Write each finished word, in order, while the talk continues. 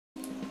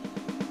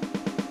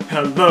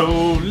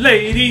Hello,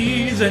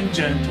 ladies and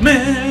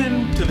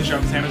gentlemen, to the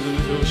Sharpest Hammers in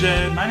the Tool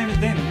Shed. My name is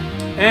Daniel.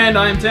 And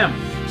I'm Tim.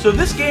 So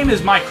this game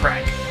is my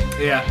crack.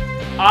 Yeah.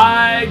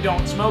 I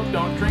don't smoke,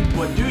 don't drink.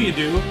 What do you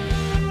do?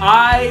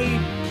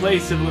 I play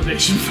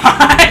Civilization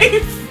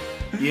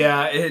 5.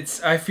 Yeah,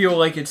 I feel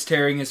like it's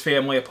tearing his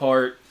family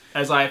apart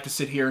as I have to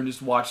sit here and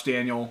just watch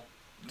Daniel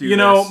do You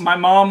know, my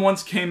mom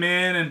once came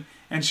in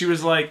and she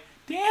was like,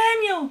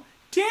 Daniel,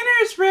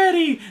 dinner's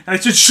ready. And I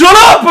said, shut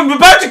up! I'm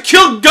about to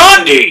kill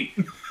Gandhi!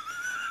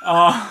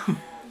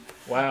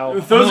 Wow.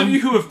 Those of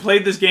you who have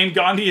played this game,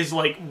 Gandhi is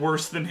like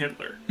worse than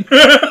Hitler.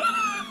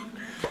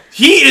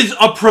 He is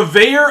a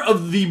purveyor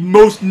of the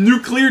most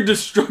nuclear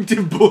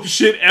destructive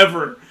bullshit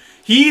ever.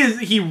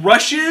 He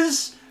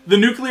rushes the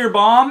nuclear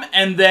bomb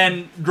and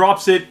then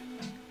drops it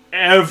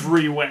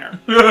everywhere.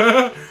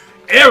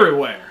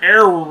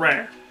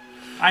 Everywhere.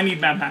 I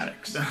need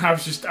mathematics. I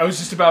was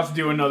just about to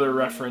do another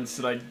reference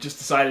that I just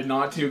decided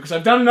not to because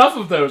I've done enough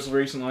of those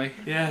recently.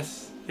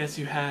 Yes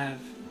you have.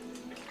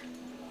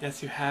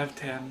 Yes you have,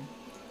 Tim.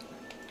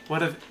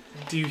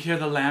 Do you hear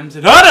the lambs?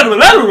 Hi,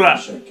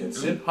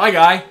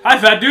 guy. Hi,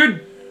 fat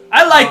dude.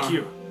 I like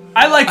you.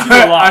 I like you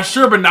a lot.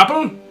 Sure, but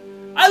Napo?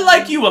 I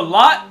like you a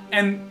lot,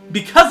 and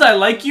because I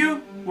like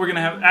you, we're gonna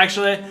have.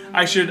 Actually,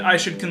 I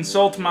should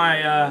consult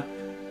my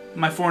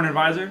my foreign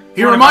advisor.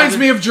 He reminds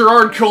me of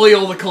Gerard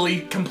Khalil, the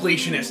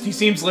completionist. He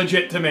seems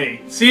legit to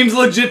me. Seems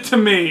legit to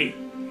me.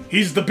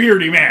 He's the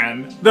beardy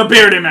man. The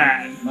beardy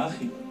man.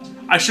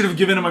 I should have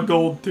given him a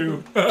gold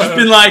too. Just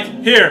been like,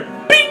 here,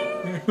 bing.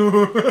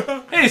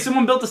 Hey,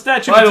 someone built a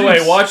statue. By the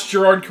way, watch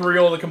Gerard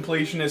Khalil, the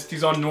completionist.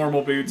 He's on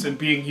normal boots, and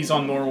being he's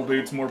on normal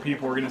boots, more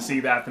people are gonna see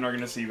that than are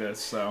gonna see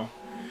this. So,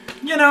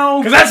 you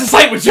know, because that's the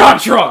site with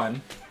JonTron.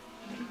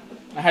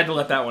 I had to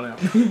let that one out.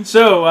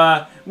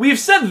 So, we've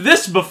said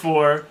this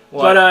before,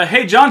 but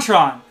hey,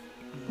 JonTron,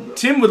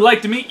 Tim would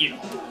like to meet you.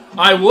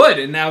 I would,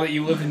 and now that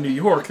you live in New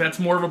York, that's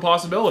more of a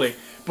possibility.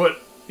 But,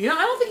 you know,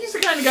 I don't think he's the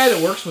kind of guy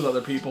that works with other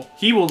people.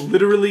 He will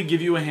literally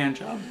give you a hand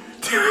job.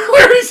 We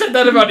already said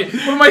that about it.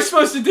 What am I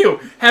supposed to do?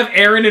 Have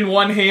Aaron in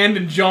one hand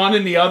and John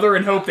in the other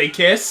and hope they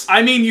kiss?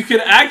 I mean, you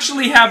could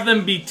actually have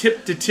them be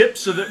tip to tip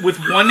so that with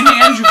one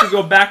hand you could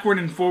go backward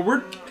and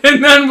forward.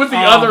 And then with the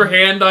other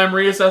hand, I'm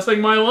reassessing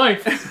my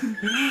life.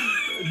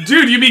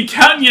 Dude, you mean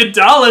counting your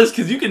dollars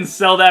because you can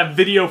sell that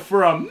video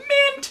for a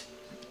mint.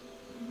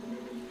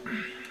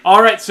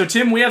 Alright, so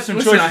Tim, we have some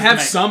choices I have to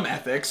make. some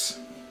ethics.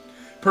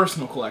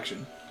 Personal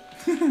collection.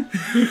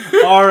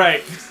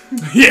 Alright.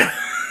 Yeah.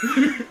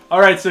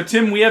 Alright, so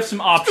Tim, we have some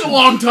options. It's been a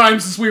long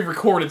time since we've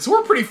recorded, so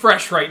we're pretty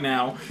fresh right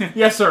now.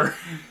 Yes, sir.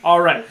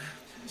 Alright.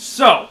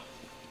 So,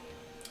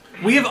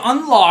 we have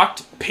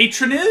unlocked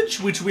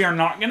patronage, which we are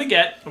not going to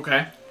get.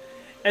 Okay.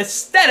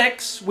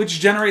 Aesthetics, which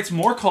generates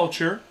more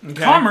culture.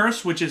 Okay.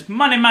 Commerce, which is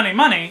money, money,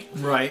 money.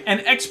 Right.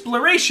 And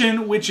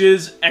exploration, which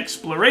is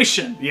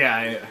exploration.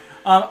 Yeah.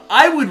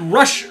 I would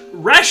rush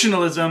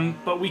rationalism,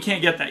 but we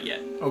can't get that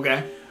yet.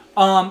 Okay.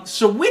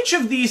 So which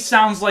of these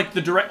sounds like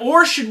the direct...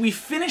 Or should we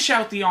finish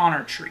out the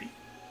honor tree?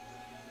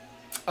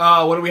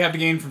 What do we have to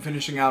gain from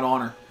finishing out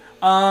honor?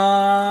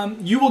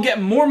 You will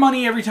get more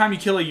money every time you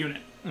kill a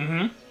unit.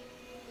 Mm-hmm.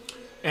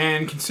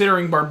 And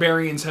considering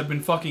barbarians have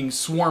been fucking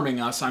swarming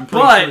us, I'm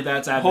pretty sure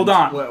that's hold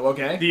on.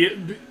 Okay.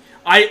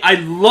 I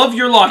love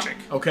your logic.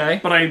 Okay.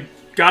 But I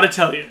gotta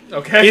tell you.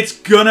 Okay. It's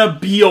gonna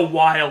be a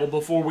while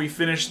before we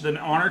finish the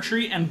honor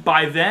tree, and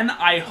by then,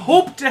 I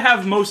hope to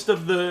have most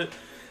of the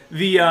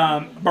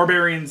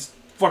barbarians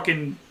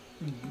fucking...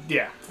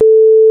 Yeah.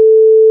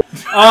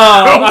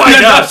 Oh my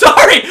god! I'm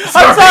sorry.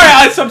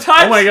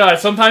 Sometimes. Oh my god!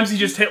 Sometimes he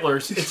just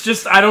Hitlers. It's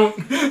just I don't.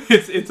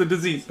 It's a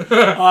disease.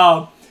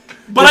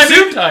 But I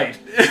mean, tight.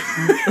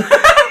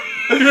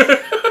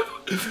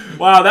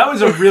 Wow, that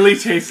was a really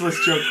tasteless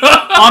joke.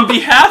 On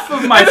behalf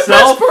of myself, the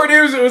best part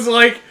is it was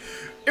like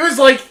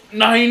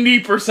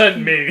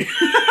 90% me.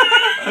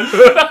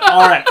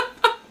 All right,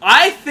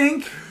 I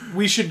think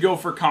we should go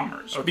for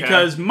commerce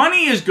because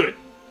money is good.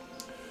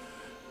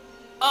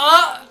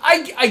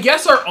 I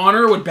guess our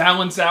honor would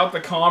balance out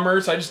the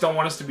commerce. I just don't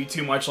want us to be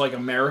too much like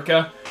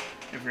America.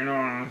 If you know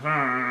what I'm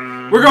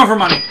saying. We're going for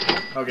money.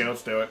 Okay,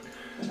 let's do it.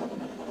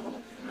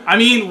 I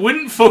mean,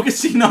 wouldn't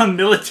focusing on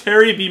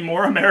military be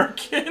more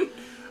American?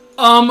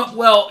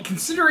 Well,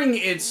 considering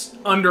it's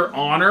under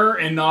honor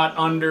and not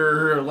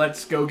under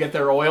let's go get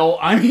their oil,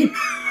 I mean...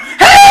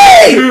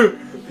 Hey!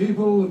 The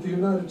people of the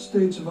United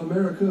States of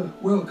America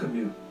welcome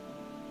you.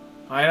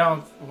 I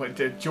don't...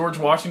 What, George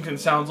Washington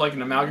sounds like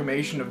an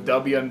amalgamation of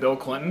W and Bill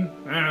Clinton?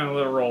 Let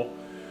it roll.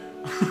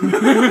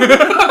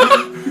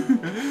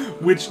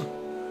 Which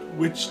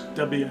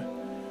W?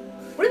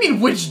 What do you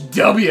mean, which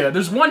W?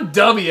 There's one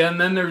W, and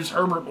then there's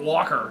Herbert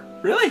Walker.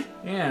 Really?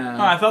 Yeah.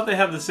 Oh, I thought they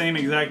have the same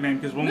exact name,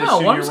 because one was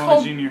senior, one was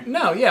was junior.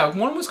 No, yeah,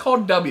 one was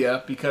called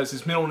W, because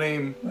his middle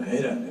name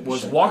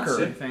was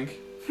Walker, I think.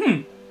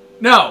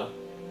 No.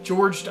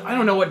 George, I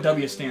don't know what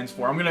W stands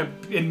for. I'm going to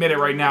admit it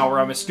right now, where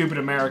I'm a stupid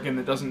American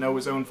that doesn't know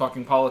his own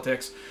fucking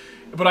politics.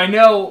 But I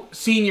know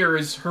senior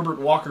is Herbert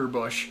Walker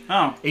Bush.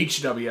 Oh.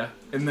 HW.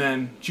 And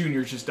then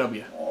junior's just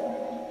W.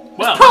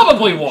 Well, it's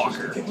probably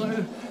Walker.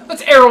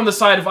 Let's err on the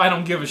side of I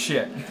don't give a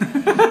shit.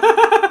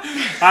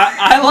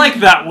 I like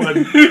that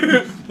one.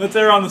 Let's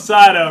err on the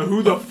side of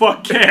who the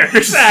fuck cares.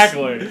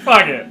 Exactly.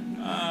 Fuck it.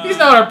 He's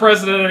not our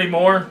president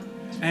anymore.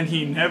 And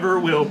he never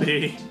will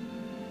be.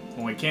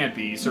 Well, he can't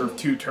be. He served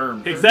 2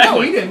 terms. Exactly.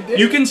 No, he didn't.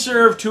 You can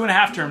serve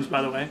 2.5 terms,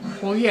 by the way.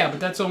 Well, yeah, but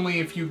that's only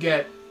if you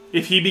get...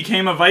 If he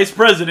became a vice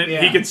president,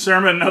 Yeah. he could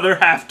serve another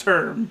half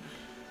term.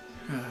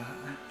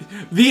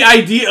 The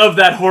idea of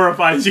that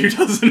horrifies you,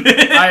 doesn't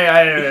it?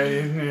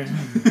 I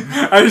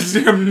just,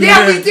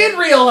 yeah, we did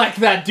re-elect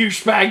that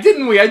douchebag,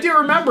 didn't we? I do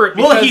remember it.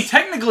 Well, he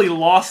technically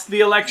lost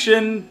the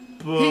election,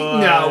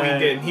 but... No, he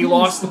didn't. He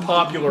lost the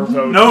popular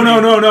vote.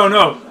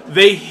 No.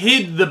 They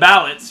hid the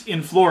ballots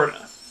in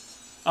Florida.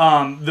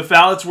 The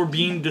ballots were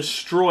being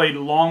destroyed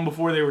long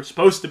before they were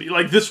supposed to be.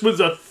 Like, this was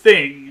a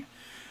thing.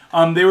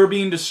 They were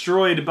being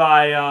destroyed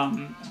by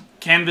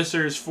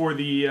canvassers for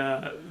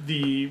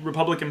the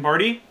Republican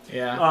Party.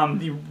 Yeah.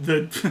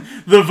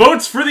 The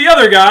votes for the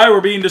other guy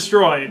were being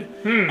destroyed.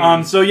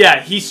 So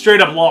yeah, he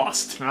straight up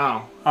lost.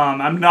 Oh.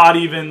 I'm not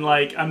even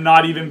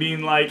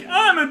being like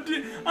I'm a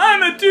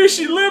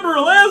douchey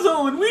liberal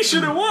asshole and we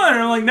should have won.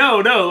 And I'm like no,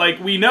 like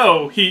we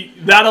know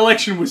that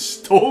election was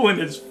stolen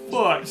as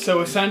fuck.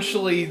 So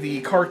essentially,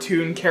 the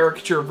cartoon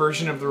caricature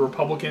version of the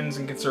Republicans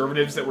and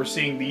conservatives that we're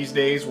seeing these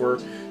days were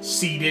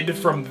seeded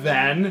from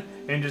then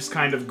and just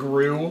kind of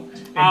grew.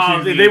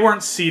 They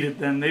weren't seeded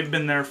then. They've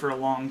been there for a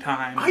long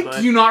time. I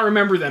do not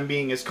remember them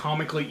being as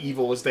comically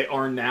evil as they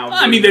are now.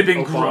 I mean, they've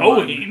been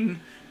growing,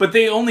 but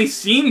they only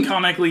seem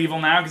comically evil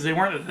now because they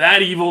weren't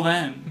that evil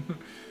then.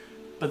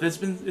 But it's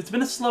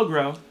been a slow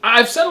grow.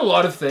 I've said a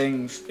lot of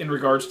things in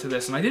regards to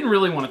this, and I didn't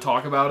really want to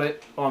talk about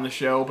it on the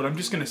show, but I'm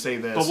just going to say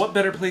this. But what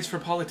better place for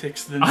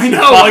politics than I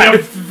know, like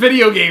a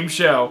video game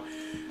show.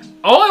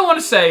 All I want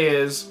to say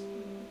is,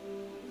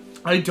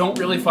 I don't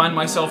really find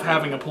myself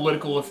having a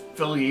political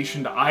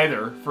affiliation to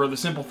either, for the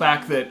simple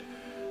fact that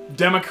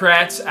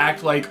Democrats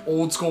act like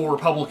old school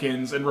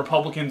Republicans, and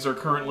Republicans are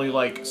currently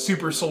like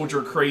super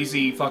soldier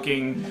crazy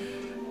fucking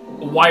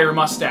wire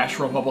mustache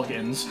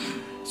Republicans.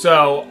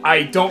 So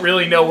I don't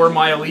really know where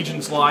my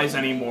allegiance lies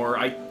anymore.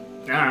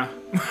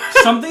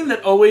 Something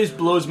that always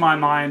blows my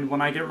mind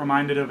when I get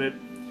reminded of it,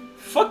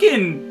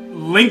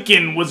 fucking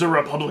Lincoln was a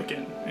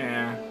Republican.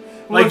 Yeah.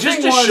 Well, like,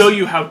 just to show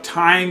you how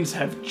times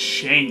have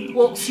changed.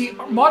 Well, see,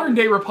 modern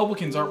day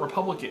Republicans aren't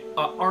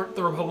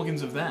the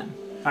Republicans of then.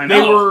 I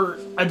know. They were,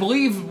 I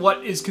believe,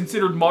 what is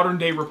considered modern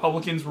day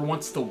Republicans were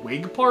once the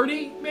Whig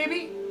Party,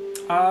 maybe?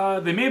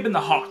 They may have been the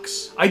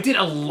Hawks. I did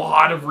a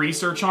lot of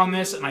research on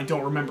this, and I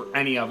don't remember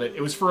any of it.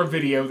 It was for a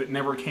video that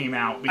never came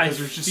out, because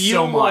there's just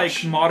so much. I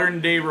feel like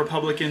modern day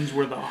Republicans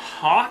were the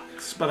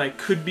Hawks, but I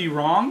could be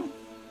wrong.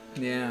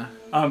 Yeah.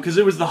 Because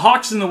it was the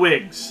Hawks and the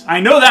Whigs. I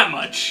know that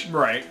much.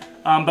 Right.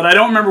 But I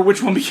don't remember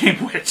which one became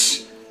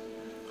which.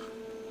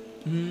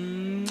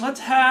 Let's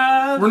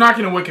have... We're not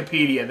going to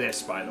Wikipedia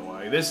this, by the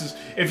way. This is...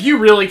 If you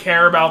really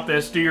care about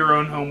this, do your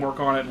own homework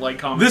on it, like,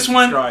 comment, this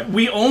one, subscribe.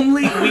 we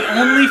only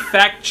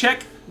fact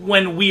check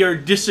when we are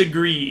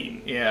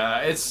disagreeing. Yeah,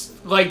 it's...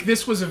 Like,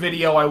 this was a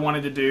video I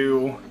wanted to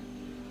do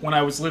when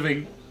I was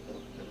living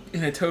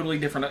in a totally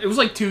different... It was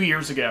like 2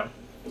 years ago.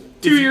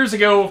 2 years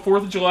ago,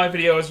 4th of July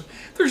videos.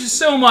 There's just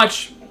so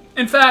much...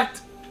 In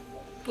fact,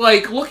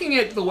 like, looking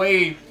at the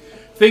way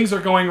things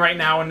are going right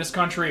now in this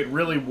country, it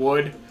really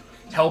would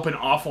help an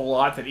awful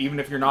lot that even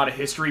if you're not a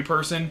history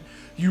person,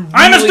 you really...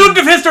 I'm a student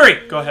of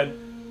history! Go ahead.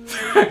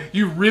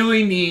 You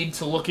really need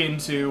to look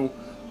into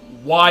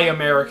why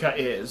America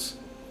is.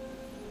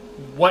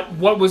 What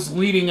was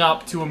leading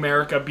up to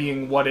America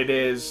being what it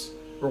is,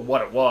 or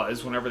what it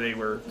was, whenever they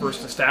were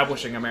first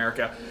establishing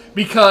America.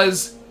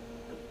 Because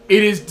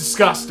it is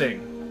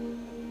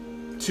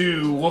disgusting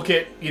to look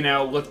at, you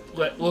know,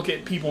 look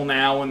at people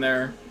now and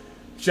their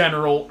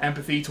general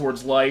empathy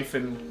towards life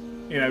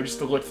and, you know, just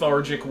the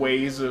lethargic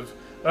ways of,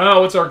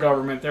 oh, it's our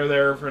government, they're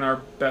there for our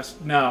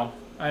best. No,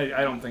 I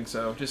don't think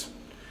so. Just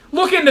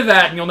look into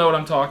that and you'll know what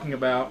I'm talking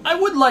about. I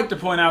would like to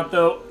point out,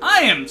 though,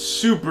 I am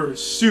super,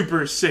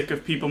 super sick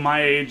of people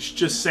my age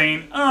just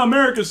saying, oh,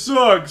 America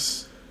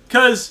sucks.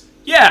 Because,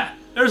 yeah,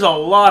 there's a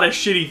lot of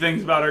shitty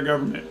things about our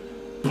government.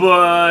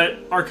 But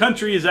our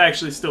country is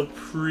actually still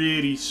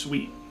pretty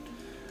sweet.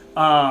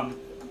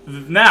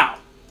 Now,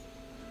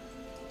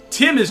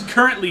 Tim is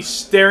currently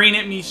staring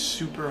at me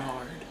super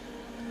hard.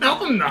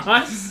 No, I'm not.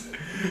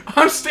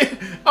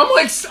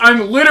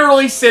 I'm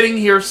literally sitting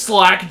here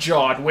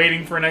slack-jawed,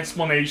 waiting for an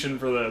explanation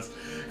for this.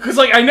 Because,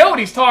 like, I know what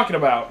he's talking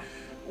about.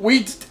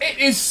 It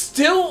is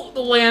still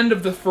the land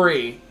of the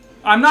free.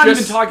 I'm not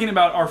even talking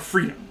about our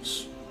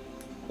freedoms.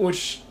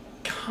 Which,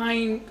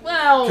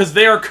 well... Because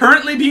they are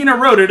currently being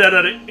eroded at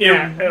an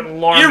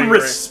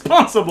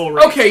irresponsible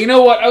rate. Okay, you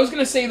know what? I was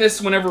going to say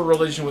this whenever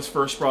religion was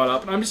first brought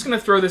up, and I'm just going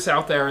to throw this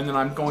out there, and then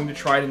I'm going to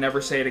try to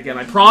never say it again.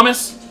 I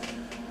promise.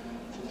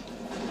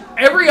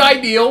 Every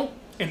ideal,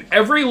 and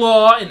every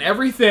law, and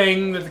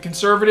everything that the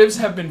conservatives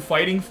have been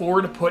fighting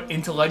for to put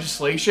into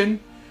legislation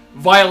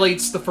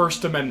violates the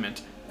First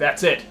Amendment.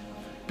 That's it.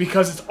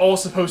 because it's all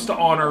supposed to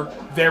honor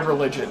their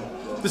religion.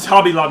 This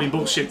Hobby Lobby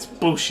bullshit's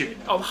bullshit.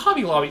 Oh, the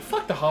Hobby Lobby.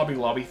 Fuck the Hobby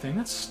Lobby thing.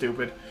 That's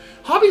stupid.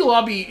 Hobby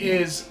Lobby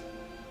is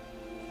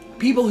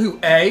people who,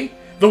 A,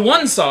 the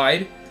one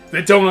side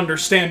that don't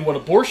understand what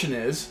abortion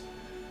is,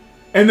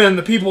 and then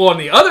the people on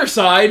the other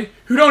side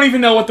who don't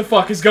even know what the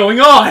fuck is going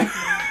on.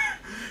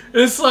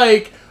 It's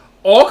like,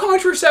 all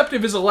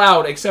contraceptive is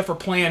allowed except for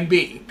Plan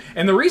B.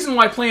 And the reason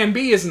why Plan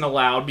B isn't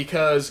allowed,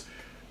 because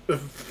the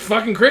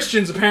fucking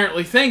Christians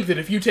apparently think that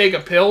if you take a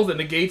pill that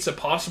negates a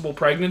possible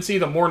pregnancy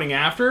the morning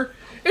after,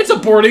 it's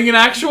aborting an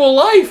actual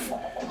life.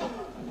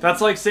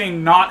 That's like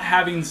saying not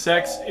having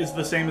sex is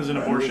the same as an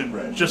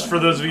abortion. Just for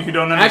those of you who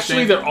don't understand.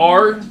 Actually, there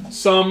are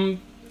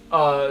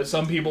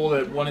some people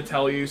that want to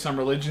tell you, some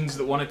religions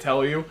that want to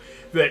tell you,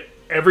 that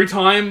every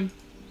time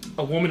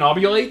a woman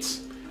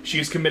ovulates, she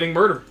is committing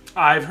murder.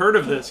 I've heard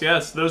of this,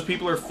 yes. Those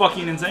people are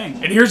fucking insane.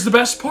 And here's the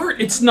best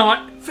part. It's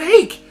not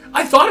fake.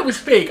 I thought it was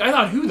fake. I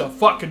thought, who the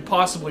fuck could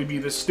possibly be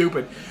this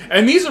stupid?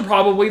 And these are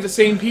probably the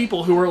same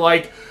people who are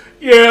like,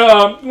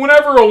 yeah,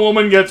 whenever a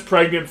woman gets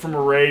pregnant from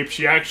a rape,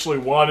 she actually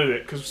wanted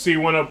it. Because, see,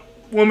 when a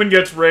woman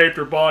gets raped,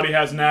 her body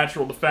has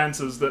natural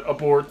defenses that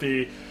abort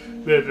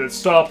that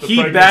stop the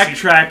pregnancy. He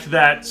backtracked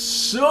that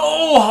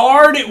so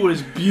hard, it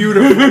was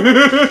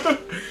beautiful.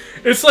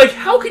 It's like,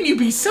 how can you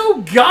be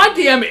so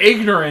goddamn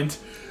ignorant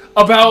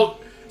about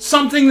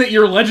something that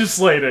you're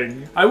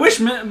legislating? I wish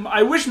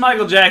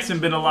Michael Jackson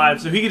been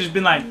alive so he could just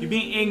been like, you're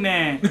being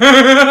ignorant.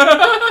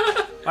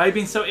 Why are you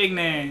being so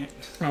ignorant?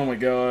 Oh my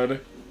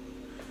god.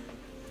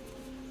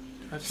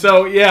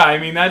 So, yeah, I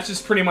mean, that's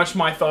just pretty much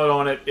my thought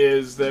on it,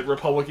 is that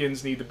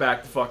Republicans need to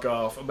back the fuck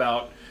off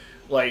about,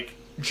 like,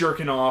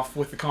 jerking off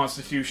with the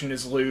Constitution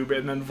as lube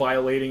and then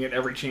violating it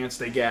every chance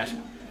they get.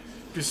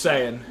 Just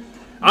saying.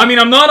 I mean,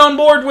 I'm not on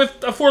board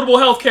with Affordable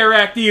Health Care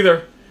Act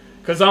either,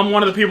 because I'm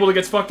one of the people that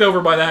gets fucked over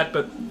by that,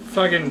 but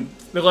fucking,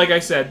 like I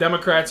said,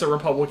 Democrats are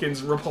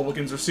Republicans,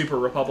 Republicans are super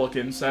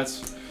Republicans.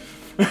 That's...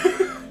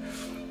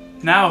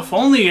 Now, if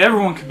only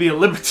everyone could be a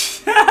libertarian.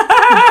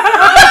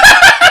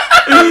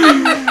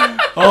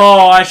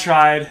 Oh, I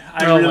tried.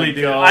 I really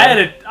did.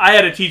 I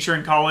had a teacher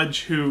in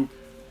college who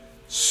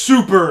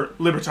super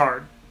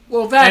libertard.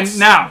 Well, that's... And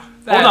now,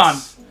 hold on.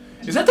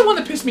 Is that the one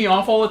that pissed me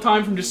off all the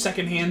time from just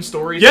secondhand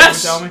stories?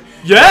 Yes. That you tell me?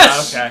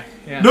 Yes. Okay.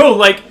 Yeah. No,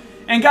 like,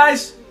 and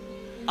guys,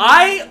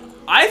 I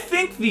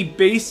think the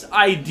base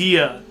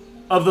idea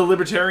of the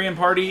Libertarian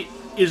Party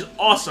is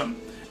awesome.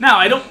 Now,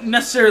 I don't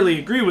necessarily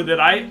agree with it.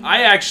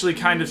 I actually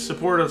kind of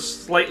support a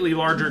slightly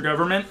larger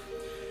government.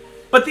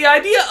 But the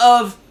idea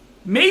of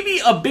maybe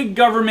a big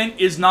government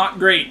is not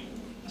great.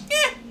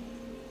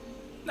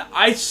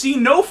 I see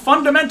no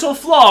fundamental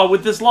flaw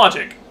with this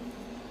logic.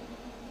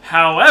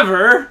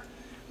 However,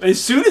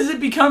 as soon as it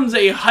becomes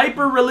a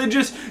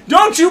hyper-religious,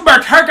 don't you be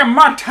taking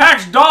my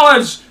tax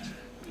dollars,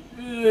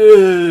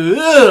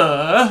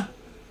 it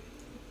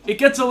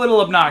gets a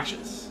little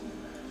obnoxious.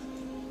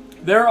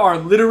 There are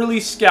literally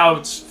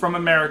scouts from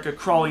America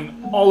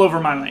crawling all over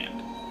my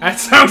land. That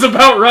sounds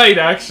about right,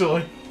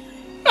 actually.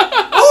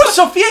 Oh,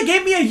 Sophia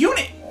gave me a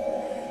unit.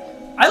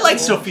 I like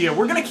Sophia.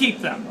 We're going to keep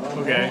them.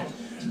 Okay.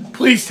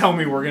 Please tell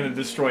me we're going to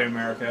destroy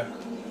America.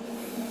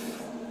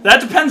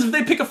 That depends if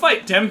they pick a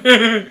fight, Tim.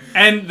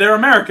 And they're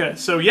America,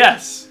 so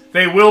yes.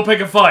 They will pick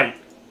a fight.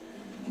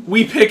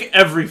 We pick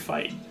every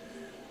fight.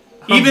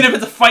 Even if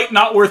it's a fight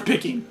not worth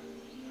picking.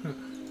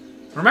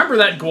 Remember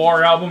that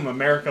Gwar album,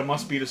 America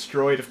Must Be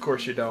Destroyed? Of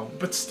course you don't,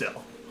 but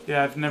still.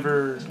 Yeah, I've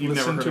never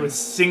listened to a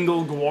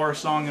single Gwar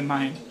song in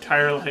my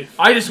entire life.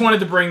 I just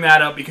wanted to bring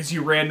that up because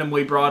you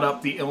randomly brought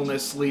up the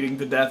illness leading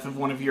to the death of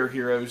one of your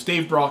heroes.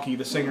 Dave Brockie,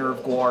 the singer of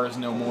Gwar, is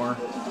no more.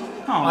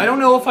 Oh. I don't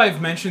know if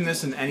I've mentioned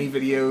this in any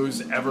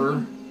videos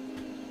ever,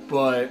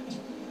 but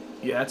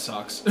yeah, it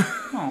sucks.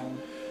 Oh.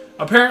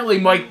 Apparently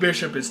Mike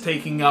Bishop is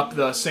taking up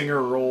the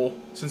singer role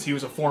since he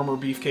was a former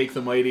Beefcake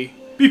the Mighty.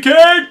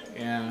 Beefcake!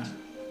 Yeah.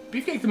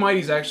 Beefcake the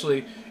Mighty's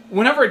actually,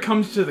 whenever it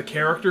comes to the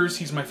characters,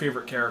 he's my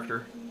favorite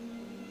character.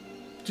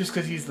 Just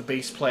because he's the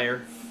bass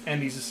player,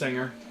 and he's a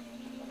singer,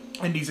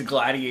 and he's a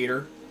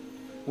gladiator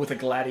with a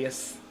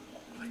gladius.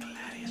 A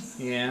gladius?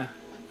 Yeah.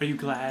 Are you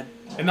glad?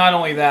 And not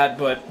only that,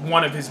 but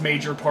one of his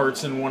major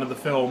parts in one of the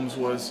films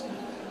was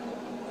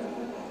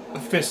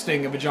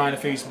fisting a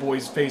vagina-faced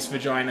boy's face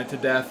vagina to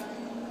death.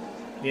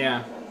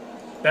 Yeah.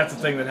 That's the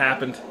thing that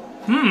happened.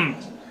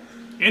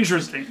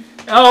 Interesting.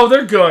 Oh,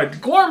 they're good.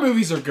 Gwar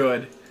movies are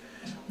good.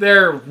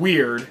 They're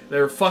weird.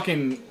 They're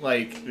fucking,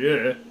 like,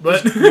 yeah.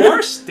 But does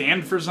Gwar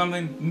stand for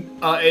something?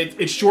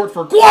 It's short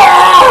for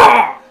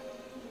GWAR!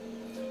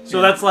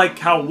 So that's like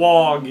how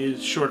WOG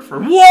is short for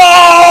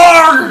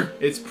WAR!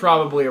 It's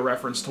probably a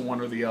reference to one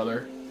or the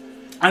other.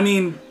 I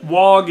mean,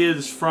 WOG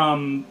is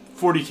from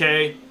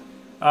 40K.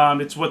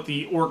 It's what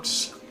the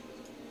orcs...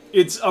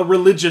 It's a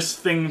religious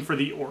thing for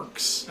the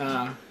orcs.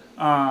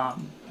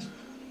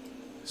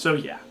 So,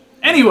 yeah.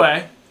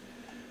 Anyway...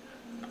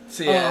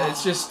 So yeah,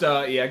 it's just,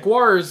 yeah,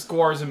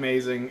 Gwar is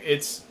amazing.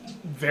 It's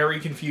very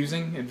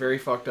confusing and very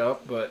fucked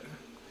up, but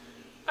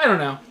I don't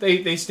know.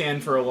 They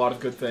stand for a lot of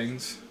good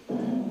things.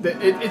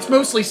 It's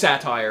mostly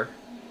satire.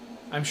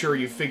 I'm sure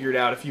you've figured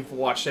out if you've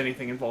watched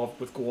anything involved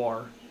with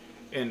Gwar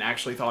and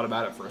actually thought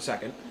about it for a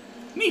second.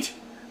 Neat.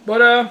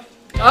 But,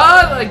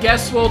 I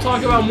guess we'll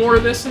talk about more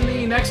of this in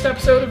the next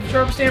episode of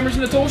Sharpest Hammers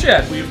in the Tool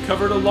Shed. We've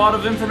covered a lot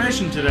of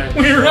information today.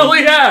 We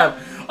really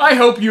have. I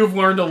hope you've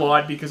learned a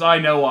lot, because I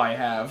know I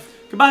have.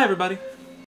 Goodbye, everybody.